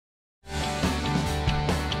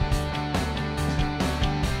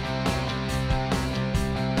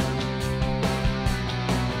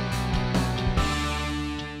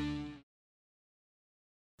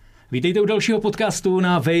Vítejte u dalšího podcastu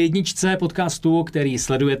na V1, podcastu, který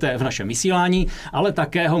sledujete v našem vysílání, ale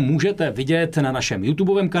také ho můžete vidět na našem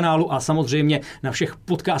YouTubeovém kanálu a samozřejmě na všech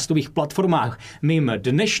podcastových platformách. Mým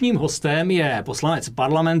dnešním hostem je poslanec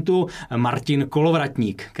parlamentu Martin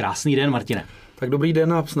Kolovratník. Krásný den, Martine. Tak dobrý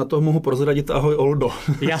den a snad toho mohu prozradit. Ahoj, Oldo.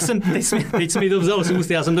 Teď jsi mi to vzal z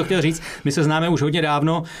úst, já jsem to chtěl říct. My se známe už hodně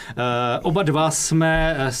dávno. Oba dva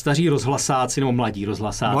jsme staří rozhlasáci, nebo mladí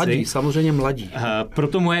rozhlasáci. Mladí, samozřejmě mladí.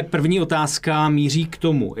 Proto moje první otázka míří k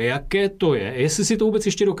tomu, jaké to je. Jestli si to vůbec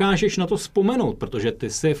ještě dokážeš na to vzpomenout, protože ty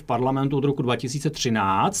jsi v parlamentu od roku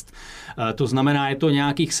 2013, to znamená, je to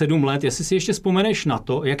nějakých 7 let. Jestli si ještě vzpomeneš na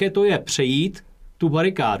to, jaké to je přejít tu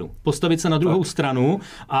barikádu, postavit se na druhou stranu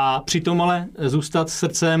a přitom ale zůstat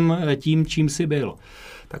srdcem tím, čím jsi byl.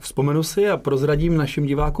 Tak vzpomenu si a prozradím našim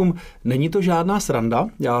divákům, není to žádná sranda.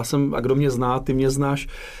 Já jsem, a kdo mě zná, ty mě znáš,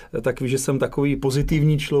 tak víš, že jsem takový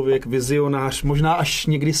pozitivní člověk, vizionář, možná až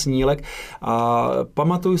někdy snílek. A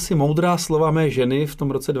pamatuju si moudrá slova mé ženy v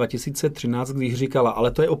tom roce 2013, když říkala,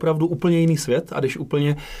 ale to je opravdu úplně jiný svět a jdeš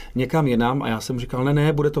úplně někam jinam. A já jsem říkal,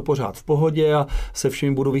 ne, bude to pořád v pohodě a se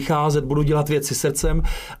všemi budu vycházet, budu dělat věci srdcem,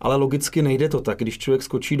 ale logicky nejde to tak. Když člověk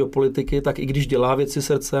skočí do politiky, tak i když dělá věci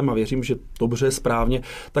srdcem a věřím, že dobře, správně,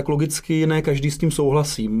 tak logicky ne každý s tím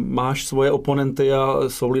souhlasí. Máš svoje oponenty a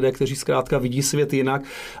jsou lidé, kteří zkrátka vidí svět jinak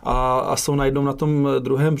a jsou najednou na tom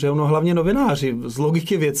druhém břehu. No hlavně novináři z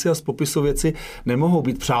logiky věci a z popisu věci nemohou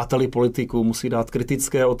být přáteli politiků, musí dát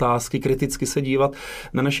kritické otázky, kriticky se dívat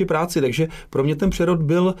na naši práci. Takže pro mě ten přerod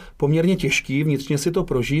byl poměrně těžký, vnitřně si to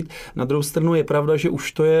prožít. Na druhou stranu je pravda, že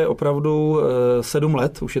už to je opravdu 7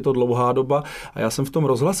 let, už je to dlouhá doba a já jsem v tom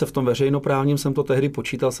rozhlase, v tom veřejnoprávním jsem to tehdy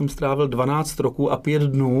počítal, jsem strávil 12 roků a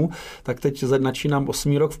 5 dnů, tak teď začínám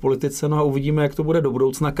 8. rok v politice, no a uvidíme, jak to bude do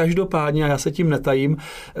budoucna. Každopádně, a já se tím netajím,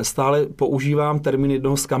 stále používám termín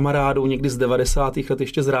jednoho z kamarádů, někdy z 90. let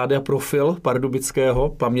ještě z rádia Profil pardubického,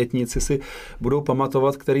 pamětníci si budou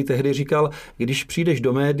pamatovat, který tehdy říkal, když přijdeš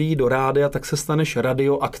do médií, do rádia, tak se staneš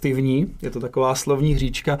radioaktivní, je to taková slovní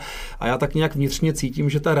hříčka a já tak nějak vnitřně cítím,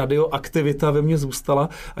 že ta radioaktivita ve mně zůstala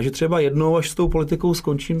a že třeba jednou, až s tou politikou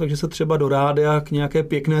skončím, takže se třeba do rádia k nějaké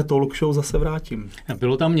pěkné talk show zase vrátím.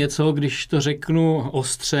 Bylo tam něco, když to řeknu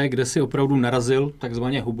ostře, kde si opravdu narazil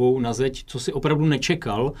takzvaně hubou na zeď, co si opravdu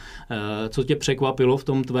nečekal, co tě překvapilo v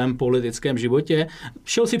tom tvém politickém životě?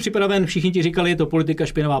 Šel si připraven, všichni ti říkali, je to politika,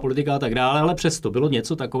 špinavá politika a tak dále, ale přesto bylo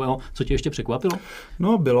něco takového, co tě ještě překvapilo?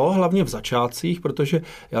 No bylo, hlavně v začátcích, protože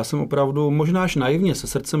já jsem opravdu možná až naivně se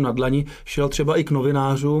srdcem na dlani šel třeba i k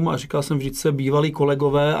novinářům a říkal jsem vždyť se bývalí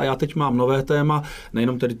kolegové a já teď mám nové téma,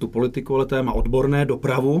 nejenom tedy tu politiku, ale téma odborné,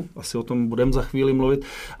 dopravu, asi o tom budeme za chvíli mluvit.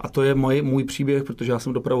 A to je můj příběh, protože já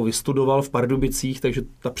jsem dopravu vystudoval v Pardubicích, takže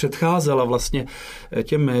ta předcházela vlastně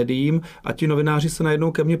těm médiím a ti novináři se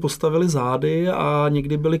najednou ke mně postavili zády a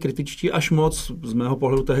někdy byli kritičtí až moc, z mého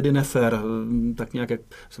pohledu tehdy nefér, tak nějak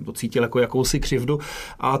jsem to cítil jako jakousi křivdu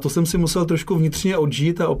a to jsem si musel trošku vnitřně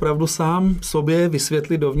odžít a opravdu sám sobě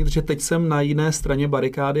vysvětlit dovnitř, že teď jsem na jiné straně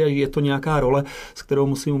barikády a je to nějaká role, s kterou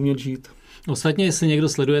musím umět žít. Ostatně, jestli někdo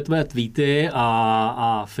sleduje tvé tweety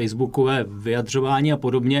a facebookové vyjadřování a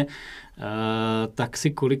podobně, tak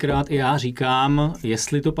si kolikrát i já říkám,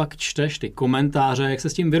 jestli to pak čteš, ty komentáře, jak se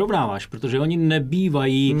s tím vyrovnáváš, protože oni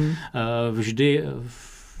nebývají vždy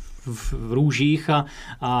v růžích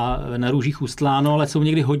a na růžích ustláno, ale jsou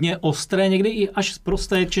někdy hodně ostré, někdy i až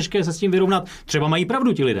prosté, těžké se s tím vyrovnat. Třeba mají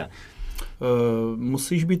pravdu ti lidé.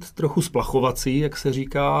 Musíš být trochu splachovací, jak se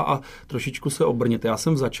říká, a trošičku se obrnit. Já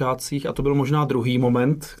jsem v začátcích, a to byl možná druhý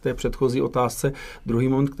moment k té předchozí otázce, druhý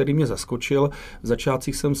moment, který mě zaskočil. V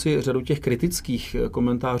začátcích jsem si řadu těch kritických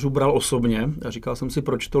komentářů bral osobně a říkal jsem si,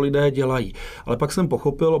 proč to lidé dělají. Ale pak jsem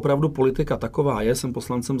pochopil, opravdu politika taková je, jsem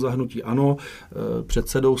poslancem za hnutí ANO,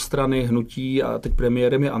 předsedou strany hnutí a teď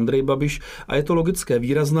premiérem je Andrej Babiš a je to logické,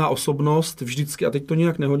 výrazná osobnost vždycky, a teď to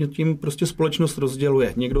nějak nehodnotím, prostě společnost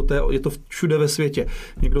rozděluje. Je to všude ve světě.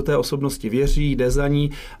 Někdo té osobnosti věří, jde za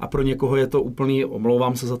ní a pro někoho je to úplný,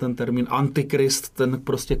 omlouvám se za ten termín, antikrist, ten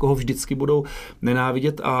prostě koho vždycky budou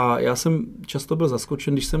nenávidět a já jsem často byl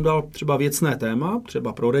zaskočen, když jsem dal třeba věcné téma,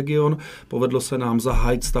 třeba pro region, povedlo se nám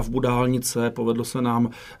zahájit stavbu dálnice, povedlo se nám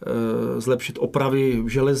zlepšit opravy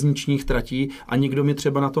železničních tratí a někdo mi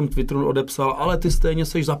třeba na tom Twitteru odepsal, ale ty stejně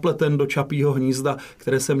seš zapleten do Čapího hnízda,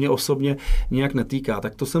 které se mě osobně nějak netýká.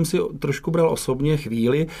 Tak to jsem si trošku bral osobně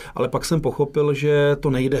chvíli, ale pak jsem pochopil, že to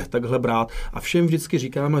nejde takhle brát. A všem vždycky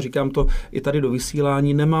říkám, a říkám to i tady do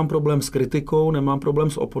vysílání, nemám problém s kritikou, nemám problém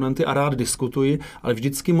s oponenty a rád diskutuji, ale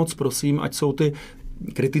vždycky moc prosím, ať jsou ty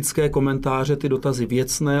kritické komentáře, ty dotazy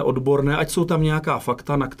věcné, odborné, ať jsou tam nějaká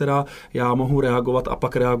fakta, na která já mohu reagovat a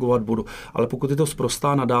pak reagovat budu. Ale pokud je to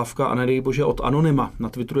sprostá nadávka a nedej bože od anonyma, na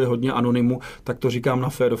Twitteru je hodně anonymů, tak to říkám na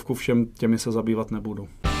férovku všem, těmi se zabývat nebudu.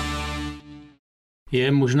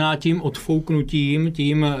 Je možná tím odfouknutím,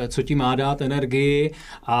 tím, co ti má dát energii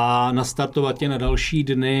a nastartovat tě na další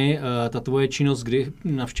dny, ta tvoje činnost, kdy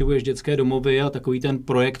navštěvuješ dětské domovy a takový ten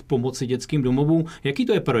projekt pomoci dětským domovům. Jaký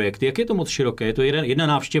to je projekt? Jak je to moc široké? Je to jedna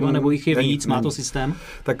návštěva nebo jich je víc? Má to systém?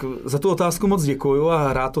 Tak za tu otázku moc děkuju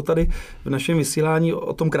a rád to tady v našem vysílání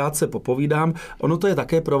o tom krátce popovídám. Ono to je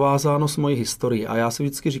také provázáno s mojí historií a já si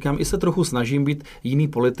vždycky říkám, i se trochu snažím být jiný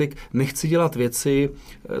politik, nechci dělat věci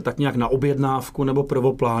tak nějak na objednávku nebo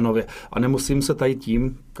prvoplánově. A nemusím se tady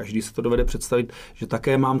tím, každý si to dovede představit, že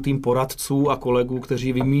také mám tým poradců a kolegů,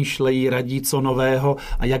 kteří vymýšlejí, radí co nového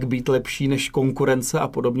a jak být lepší než konkurence a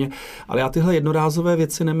podobně. Ale já tyhle jednorázové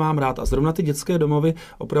věci nemám rád. A zrovna ty dětské domovy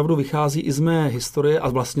opravdu vychází i z mé historie a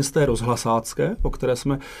vlastně z té rozhlasácké, o které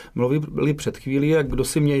jsme mluvili před chvílí. A kdo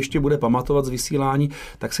si mě ještě bude pamatovat z vysílání,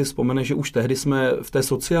 tak si vzpomene, že už tehdy jsme v té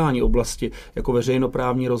sociální oblasti jako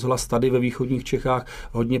veřejnoprávní rozhlas tady ve východních Čechách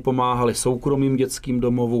hodně pomáhali soukromým dětským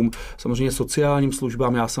domovům, samozřejmě sociálním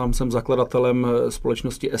službám. Já sám jsem zakladatelem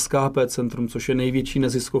společnosti SKP Centrum, což je největší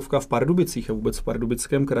neziskovka v Pardubicích a vůbec v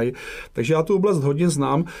Pardubickém kraji. Takže já tu oblast hodně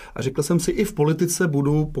znám a řekl jsem si, i v politice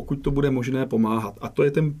budu, pokud to bude možné, pomáhat. A to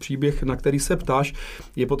je ten příběh, na který se ptáš.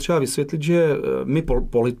 Je potřeba vysvětlit, že my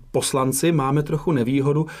poslanci máme trochu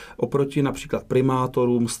nevýhodu oproti například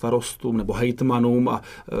primátorům, starostům nebo hejtmanům a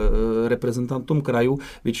reprezentantům krajů.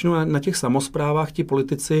 Většinou na těch samosprávách ti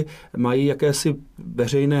politici mají jakési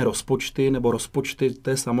veřejné rozpočty nebo rozpočty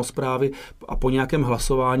té samosprávy a po nějakém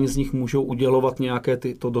hlasování z nich můžou udělovat nějaké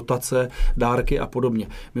tyto dotace, dárky a podobně.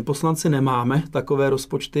 My poslanci nemáme takové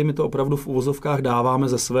rozpočty, my to opravdu v uvozovkách dáváme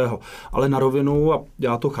ze svého. Ale na rovinu, a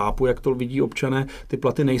já to chápu, jak to vidí občané, ty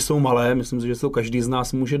platy nejsou malé, myslím si, že to každý z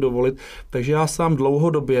nás může dovolit, takže já sám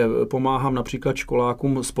dlouhodobě pomáhám například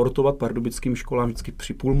školákům sportovat, pardubickým školám vždycky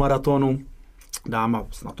při půlmaratonu. Dám, a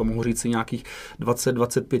na to mohu říct si nějakých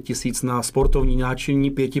 20-25 tisíc na sportovní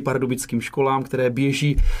náčiní 5 pardubickým školám, které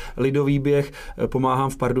běží lidový běh. Pomáhám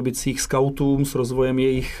v Pardubicích skautům s rozvojem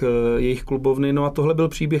jejich klubovny. No a tohle byl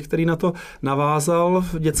příběh, který na to navázal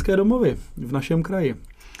v dětské domovy v našem kraji.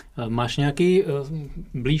 Máš nějaký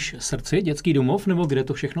blíž srdci dětský domov, nebo kde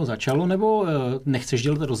to všechno začalo, nebo nechceš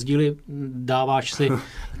dělat rozdíly, dáváš si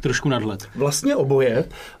trošku nadhled? Vlastně oboje.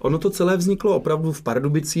 Ono to celé vzniklo opravdu v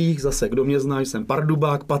Pardubicích, zase kdo mě zná, jsem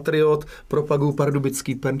pardubák, patriot, propaguju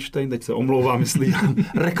pardubický Pernštejn, teď se omlouvám, jestli dělám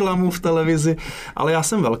reklamu v televizi, ale já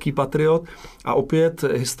jsem velký patriot a opět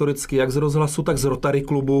historicky jak z rozhlasu, tak z Rotary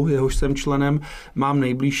klubu, jehož jsem členem, mám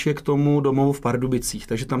nejblíže k tomu domovu v Pardubicích.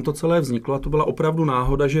 Takže tam to celé vzniklo a to byla opravdu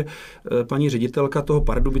náhoda, že paní ředitelka toho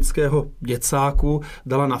pardubického děcáku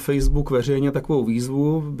dala na Facebook veřejně takovou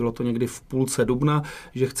výzvu, bylo to někdy v půlce dubna,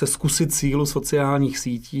 že chce zkusit sílu sociálních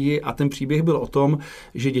sítí a ten příběh byl o tom,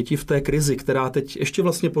 že děti v té krizi, která teď ještě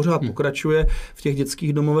vlastně pořád pokračuje, v těch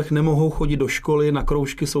dětských domovech nemohou chodit do školy, na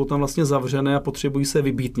kroužky jsou tam vlastně zavřené a potřebují se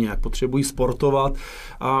vybít nějak, potřebují sportovat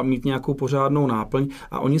a mít nějakou pořádnou náplň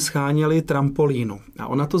a oni scháněli trampolínu. A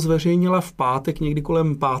ona to zveřejnila v pátek někdy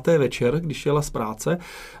kolem 5. večer, když jela z práce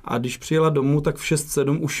a když přijela domů, tak v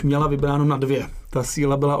 6-7 už měla vybráno na 2. Ta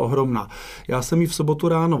síla byla ohromná. Já jsem jí v sobotu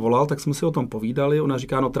ráno volal, tak jsme si o tom povídali. Ona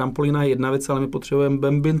říká, no trampolína je jedna věc, ale my potřebujeme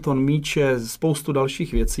badminton, míče, spoustu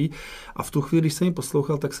dalších věcí. A v tu chvíli, když jsem ji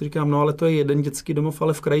poslouchal, tak si říkám, no ale to je jeden dětský domov,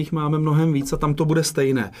 ale v krajích máme mnohem víc a tam to bude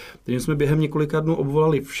stejné. Takže jsme během několika dnů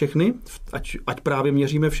obvolali všechny, ať právě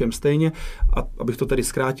měříme všem stejně, a abych to tedy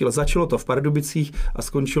zkrátil. Začalo to v Pardubicích a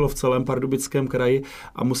skončilo v celém Pardubickém kraji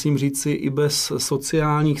a musím říct si i bez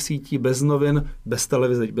sociálních sítí, bez novin, bez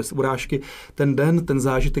televize, bez urážky, ten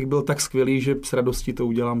zážitek byl tak skvělý, že s radostí to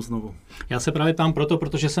udělám znovu. Já se právě ptám proto,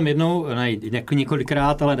 protože jsem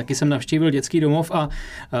několikrát, ale taky jsem navštívil dětský domov a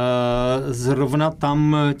zrovna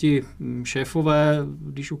tam ti šéfové,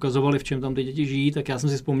 když ukazovali, v čem tam ty děti žijí, tak já jsem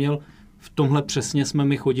si vzpomněl, v tomhle přesně jsme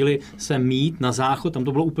my chodili se mít na záchod, tam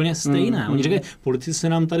to bylo úplně stejné. Oni říkají, politici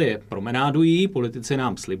nám tady promenádují, politici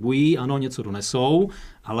nám slibují, ano, něco donesou,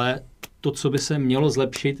 ale to, co by se mělo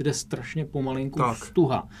zlepšit, jde strašně pomalinku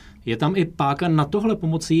stuha. Je tam i páka na tohle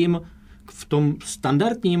pomoci jim v tom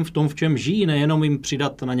standardním, v tom, v čem žijí, nejenom jim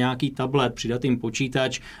přidat na nějaký tablet, přidat jim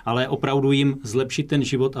počítač, ale opravdu jim zlepšit ten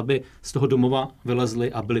život, aby z toho domova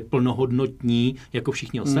vylezli a byli plnohodnotní jako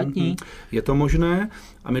všichni ostatní? Je to možné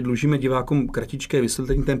a my dlužíme divákům kratičké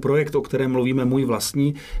vysvětlení. Ten projekt, o kterém mluvíme, můj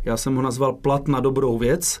vlastní, já jsem ho nazval Plat na dobrou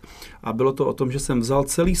věc a bylo to o tom, že jsem vzal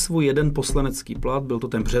celý svůj jeden poslanecký plat, byl to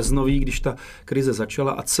ten březnový, když ta krize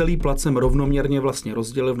začala a celý plat jsem rovnoměrně vlastně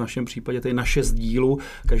rozdělil, v našem případě tady na 6 dílů,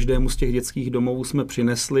 každému z těch dětských domovů jsme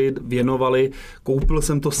přinesli, věnovali, koupil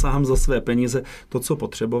jsem to sám za své peníze, to, co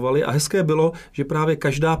potřebovali a hezké bylo, že právě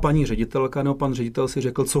každá paní ředitelka nebo pan ředitel si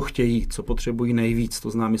řekl, co chtějí, co potřebují nejvíc. To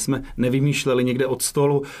znamená, my jsme nevymýšleli někde od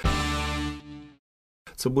stolu,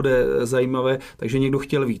 co bude zajímavé, takže někdo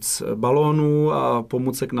chtěl víc balónů a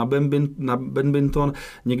pomůcek na badminton,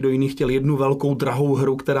 někdo jiný chtěl jednu velkou drahou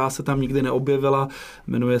hru, která se tam nikdy neobjevila,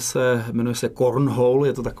 jmenuje se Cornhole,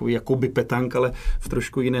 je to takový jakoby petank, ale v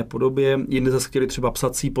trošku jiné podobě, jiní zase chtěli třeba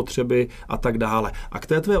psací potřeby a tak dále. A k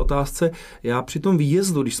té tvé otázce, já při tom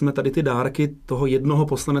výjezdu, když jsme tady ty dárky toho jednoho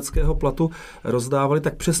poslaneckého platu rozdávali,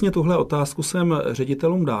 tak přesně tuhle otázku jsem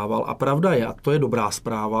ředitelům dával a pravda je, a to je dobrá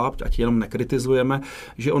zpráva, ať jenom nekritizujeme,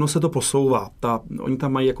 že ono se to posouvá. Oni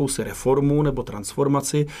tam mají jakousi reformu nebo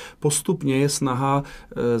transformaci. Postupně je snaha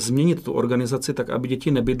změnit tu organizaci tak, aby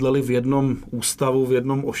děti nebydlely v jednom ústavu, v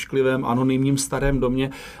jednom ošklivém, anonymním starém domě,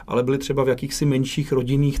 ale byly třeba v jakýchsi menších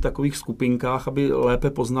rodinných takových skupinkách, aby lépe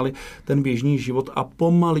poznali ten běžný život a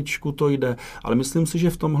pomaličku to jde. Ale myslím si, že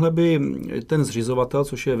v tomhle by ten zřizovatel,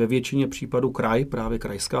 což je ve většině případů kraj, právě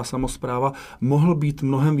krajská samospráva, mohl být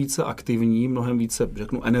mnohem více aktivní, mnohem více,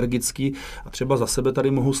 řeknu, energický a třeba za sebe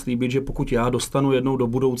tady mohu slíbit, že pokud já dostanu jednou do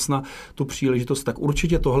budoucna tu příležitost, tak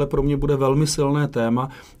určitě tohle pro mě bude velmi silné téma,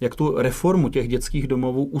 jak tu reformu těch dětských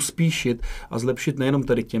domovů uspíšit a zlepšit nejenom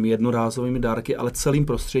tedy těmi jednorázovými dárky, ale celým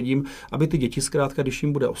prostředím, aby ty děti zkrátka, když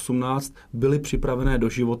jim bude 18, byly připravené do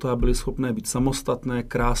života a byly schopné být samostatné,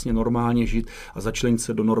 krásně, normálně žít a začlenit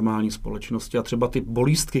se do normální společnosti a třeba ty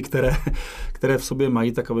bolístky, které v sobě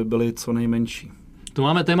mají, tak aby byly co nejmenší. Tu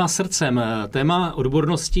máme téma srdcem. Téma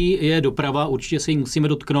odborností je doprava, určitě se jí musíme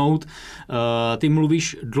dotknout. Ty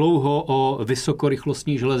mluvíš dlouho o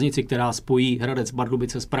vysokorychlostní železnici, která spojí Hradec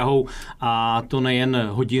Pardubice s Prahou a to nejen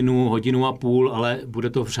hodinu a půl, ale bude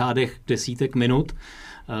to v řádech desítek minut.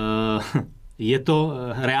 Je to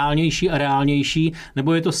reálnější a reálnější,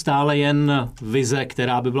 nebo je to stále jen vize,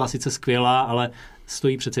 která by byla sice skvělá, ale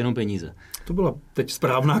stojí přece jenom peníze? To byla teď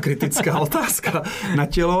správná kritická otázka na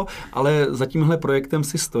tělo, ale za tímhle projektem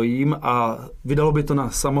si stojím a vydalo by to na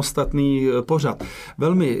samostatný pořad.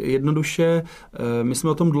 Velmi jednoduše, my jsme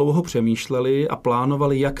o tom dlouho přemýšleli a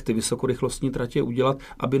plánovali, jak ty vysokorychlostní tratě udělat,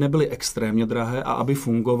 aby nebyly extrémně drahé a aby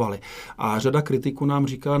fungovaly. A řada kritiků nám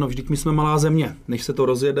říká, no vždyť my jsme malá země, než se to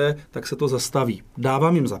rozjede, tak se to zastaví.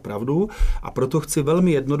 Dávám jim za pravdu a proto chci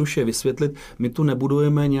velmi jednoduše vysvětlit, my tu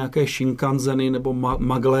nebudujeme nějaké Shinkanzeny nebo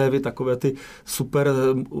maglévy, takové ty super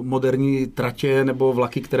moderní tratě nebo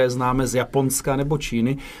vlaky, které známe z Japonska nebo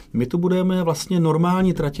Číny. My tu budeme vlastně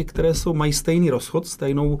normální tratě, které mají stejný rozchod,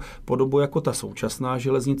 stejnou podobu jako ta současná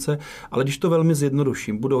železnice, ale když to velmi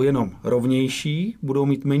zjednoduším, budou jenom rovnější, budou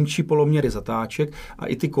mít menší poloměry zatáček a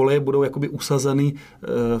i ty koleje budou jakoby usazeny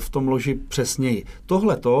v tom loži přesněji.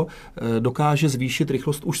 Tohleto dokáže zvýšit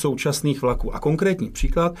rychlost už současných vlaků. A konkrétní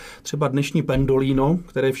příklad, třeba dnešní Pendolino,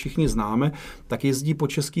 které všichni známe, tak jezdí po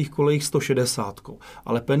českých kolejích 160.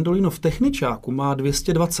 Ale Pendolino v techničáku má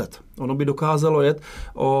 220. Ono by dokázalo jet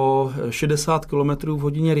o 60 km v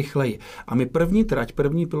hodině rychleji. A my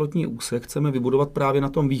první pilotní úsek chceme vybudovat právě na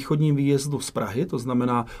tom východním výjezdu z Prahy, to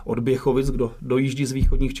znamená od Běchovic, kdo dojíždí z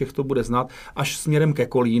východních Čech, to bude znát, až směrem ke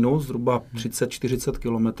Kolínu, zhruba 30-40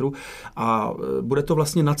 km. A bude to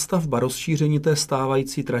vlastně nadstavba, rozšíření té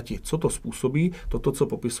stávající trati. Co to způsobí? Toto, co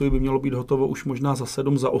popisuji, by mělo být hotovo už možná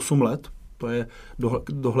za 8 let. To je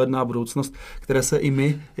dohledná budoucnost, které se i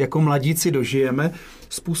my jako mladíci dožijeme.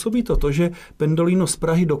 Způsobí to, že Pendolino z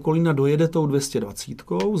Prahy do Kolína dojede tou 220,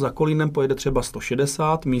 za Kolínem pojede třeba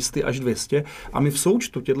 160, místy až 200 a my v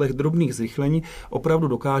součtu těchto drobných zrychlení opravdu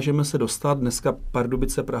dokážeme se dostat. Dneska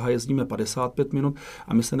Pardubice Praha jezdíme 55 minut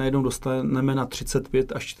a my se najednou dostaneme na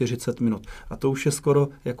 35 až 40 minut. A to už je skoro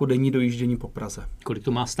jako denní dojíždění po Praze. Kolik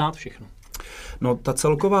to má stát všechno? No, ta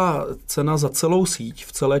celková cena za celou síť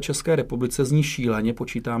v celé České republice zní šíleně,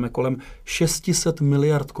 počítáme kolem 600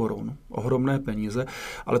 miliard korun. Ohromné peníze,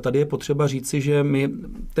 ale tady je potřeba říci, že my,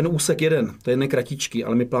 ten úsek jeden, to je nekratičký,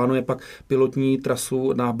 ale my plánujeme pak pilotní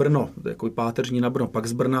trasu na Brno, jako páteřní na Brno, pak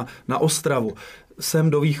z Brna na Ostravu. sem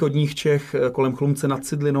do východních Čech kolem Chlumce nad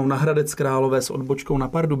Cidlinou, na Hradec Králové s odbočkou na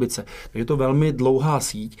Pardubice. Takže je to velmi dlouhá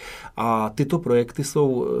síť a tyto projekty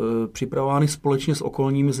jsou připravovány společně s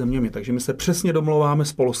okolními zeměmi. Takže my se přesně domlouváme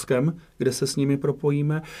s Polskem, kde se s nimi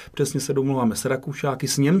propojíme, přesně se domlouváme s Rakušáky,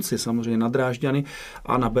 s Němci samozřejmě na Drážďany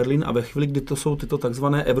a na Berlín a ve chvíli, kdy to jsou tyto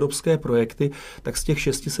takzvané evropské projekty, tak z těch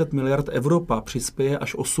 600 miliard Evropa přispěje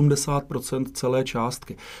až 80% celé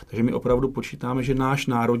částky. Takže my opravdu počítáme, že náš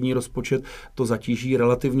národní rozpočet to zatíží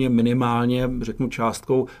relativně minimálně, řeknu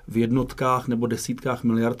částkou v jednotkách nebo desítkách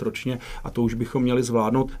miliard ročně a to už bychom měli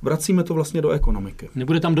zvládnout. Vracíme to vlastně do ekonomiky.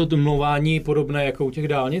 Nebude tam do domlouvání podobné jako u těch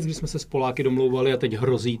dálnic, když jsme se s Poláky domlouvali a teď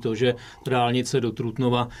hrozí to, že dálnice do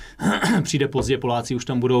Trutnova přijde pozdě, Poláci už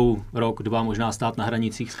tam budou rok, dva možná stát na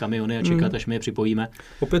hranicích s kamiony a čekat, až my je připojíme.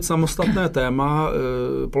 Opět samostatné téma.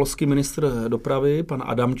 Polský ministr dopravy, pan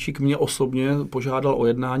Adamčík, mě osobně požádal o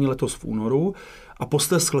jednání letos v únoru a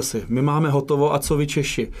posteschl si, my máme hotovo a co vy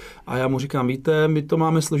Češi? A já mu říkám, víte, my to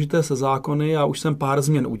máme složité se zákony, já už jsem pár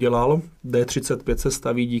změn udělal, D35 se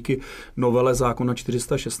staví díky novele zákona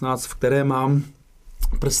 416, v které mám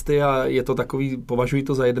prsty a je to takový, považuji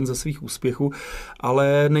to za jeden ze svých úspěchů,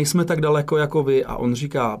 ale nejsme tak daleko jako vy. A on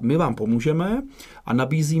říká, my vám pomůžeme a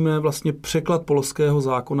nabízíme vlastně překlad polského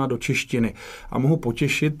zákona do češtiny. A mohu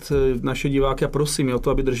potěšit naše diváky a prosím je o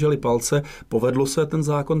to, aby drželi palce. Povedlo se ten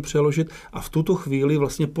zákon přeložit a v tuto chvíli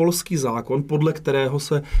vlastně polský zákon, podle kterého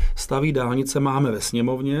se staví dálnice, máme ve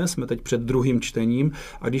sněmovně, jsme teď před druhým čtením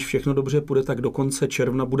a když všechno dobře půjde, tak do konce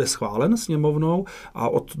června bude schválen sněmovnou a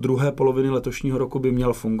od druhé poloviny letošního roku by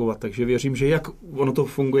měl fungovat. Takže věřím, že jak ono to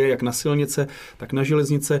funguje jak na silnice, tak na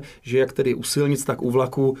železnice, že jak tedy u silnic, tak u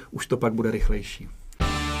vlaků, už to pak bude rychlejší.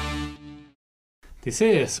 Ty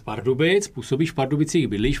jsi z Pardubic, působíš v Pardubicích,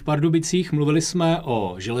 bydlíš v Pardubicích, mluvili jsme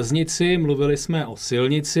o železnici, mluvili jsme o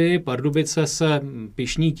silnici. Pardubice se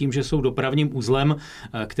pyšní tím, že jsou dopravním uzlem,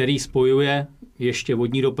 který spojuje ještě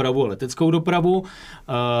vodní dopravu a leteckou dopravu.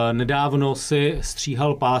 Nedávno si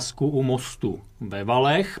stříhal pásku u mostu ve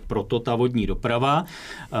Valech, proto ta vodní doprava.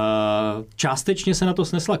 Částečně se na to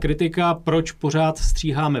snesla kritika, proč pořád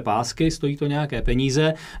stříháme pásky, stojí to nějaké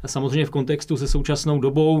peníze. Samozřejmě v kontextu se současnou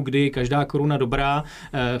dobou, kdy každá koruna dobrá,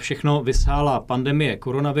 všechno vysála pandemie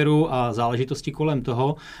koronaviru a záležitosti kolem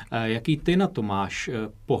toho. Jaký ty na to máš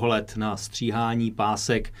pohled na stříhání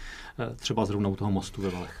pásek, třeba zrovna u toho mostu ve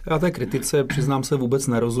Valech? Já té kritice, přiznám se, vůbec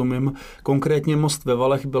nerozumím. Konkrétně most ve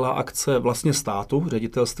Valech byla akce vlastně státu,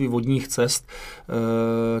 ředitelství vodních cest,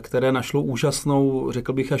 které našlo úžasnou,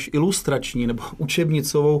 řekl bych až ilustrační nebo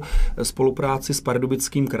učebnicovou spolupráci s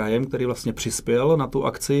Pardubickým krajem, který vlastně přispěl na tu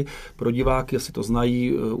akci. Pro diváky, jestli to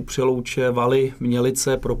znají, u Přelouče, Valy,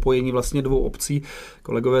 Mělice, propojení vlastně dvou obcí.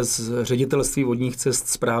 Kolegové z ředitelství vodních cest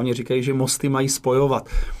správně říkají, že mosty mají spojovat.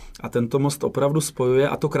 A tento most opravdu spojuje.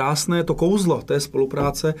 A to krásné, to kouzlo té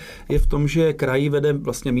spolupráce je v tom, že kraj vede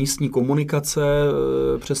vlastně místní komunikace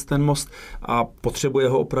přes ten most a potřebuje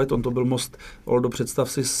ho opravit. On to byl most, Oldo,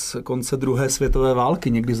 představ si, z konce druhé světové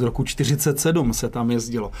války, někdy z roku 1947 se tam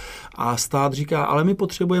jezdilo. A stát říká, ale my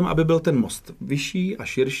potřebujeme, aby byl ten most vyšší a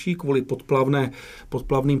širší kvůli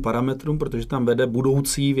podplavným parametrům, protože tam vede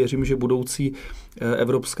budoucí, věřím, že budoucí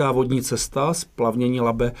evropská vodní cesta z plavnění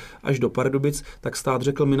Labe až do Pardubic, tak stát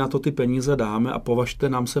řekl, my na to ty peníze dáme a považte,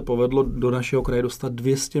 nám se povedlo do našeho kraje dostat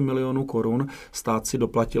 200 milionů korun, stát si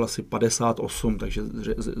doplatil asi 58, takže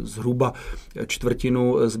zhruba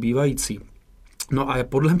čtvrtinu zbývající. No a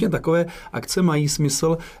podle mě takové akce mají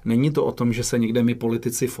smysl. Není to o tom, že se někde my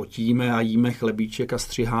politici fotíme a jíme chlebíček a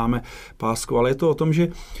střiháme pásku, ale je to o tom, že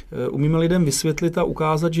umíme lidem vysvětlit a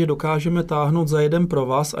ukázat, že dokážeme táhnout za jeden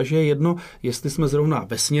provaz a že je jedno, jestli jsme zrovna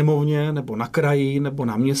ve sněmovně, nebo na kraji, nebo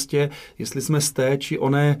na městě, jestli jsme z té či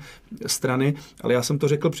oné strany. Ale já jsem to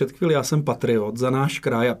řekl před chvíli, já jsem patriot za náš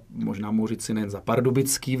kraj a možná mohu říct si nejen za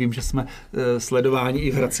Pardubický, vím, že jsme sledováni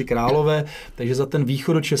i v Hradci Králové, takže za ten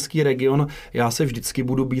východočeský region já se vždycky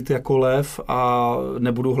budu být jako lev a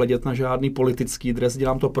nebudu hledět na žádný politický dres.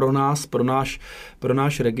 Dělám to pro nás, pro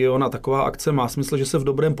náš region a taková akce má smysl, že se v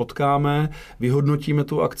dobrém potkáme, vyhodnotíme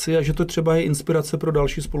tu akci a že to třeba je inspirace pro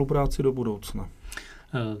další spolupráci do budoucna.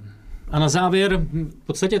 A na závěr, v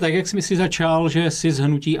podstatě tak, jak jsi si začal, že jsi z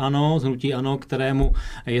hnutí ANO, kterému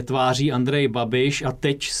je tváří Andrej Babiš a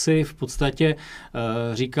teď si v podstatě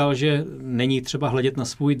říkal, že není třeba hledět na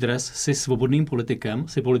svůj dres, jsi svobodným politikem,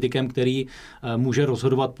 jsi politikem, který může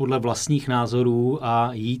rozhodovat podle vlastních názorů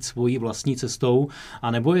a jít svojí vlastní cestou,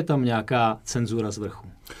 anebo je tam nějaká cenzura z vrchu?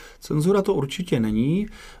 Cenzura to určitě není.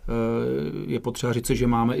 Je potřeba říct, že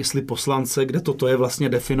máme i slib poslance, kde toto je vlastně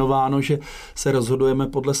definováno, že se rozhodujeme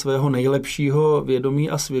podle svého nejlepšího vědomí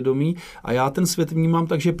a svědomí a já ten svět vnímám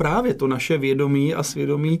tak, že právě to naše vědomí a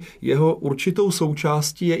svědomí, jeho určitou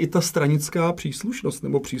součástí je i ta stranická příslušnost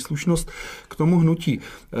nebo příslušnost k tomu hnutí.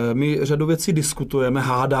 My řadu věcí diskutujeme,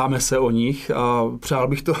 hádáme se o nich a přál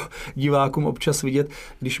bych to divákům občas vidět,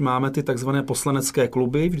 když máme ty takzvané poslanecké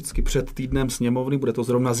kluby, vždycky před týdnem sněmovny, bude to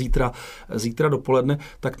zrovna zítra dopoledne,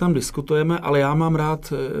 tak tam diskutujeme, ale já mám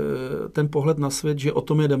rád ten pohled na svět, že o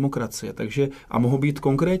tom je demokracie. Takže, a mohu být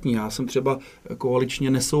konkrétní, já jsem třeba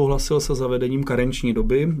koaličně nesouhlasil se zavedením karenční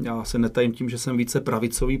doby, já se netajím tím, že jsem více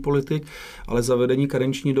pravicový politik, ale zavedení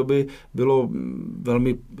karenční doby bylo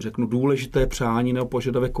velmi, řeknu, důležité přání nebo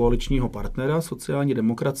požadavek koaličního partnera, sociální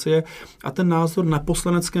demokracie a ten názor na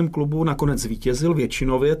poslaneckém klubu nakonec zvítězil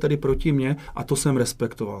většinově, tedy proti mně a to jsem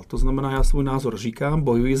respektoval. To znamená, já svůj názor říkám,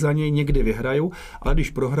 bojuji za něj, někdy vyhraju, ale když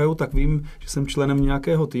prohraju, tak vím, že jsem členem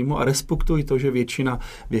nějakého týmu a respektuji to, že většina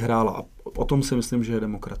vyhrála. A o tom si myslím, že je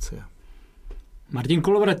demokracie. Martin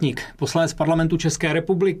Kolovratník, poslanec Parlamentu České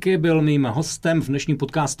republiky, byl mým hostem v dnešním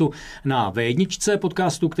podcastu na V1,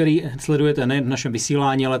 podcastu, který sledujete nejen v našem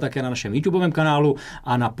vysílání, ale také na našem YouTubeovém kanálu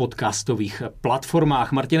a na podcastových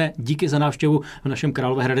platformách. Martine, díky za návštěvu v našem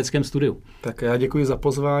královéhradeckém studiu. Tak já děkuji za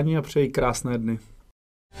pozvání a přeji krásné dny.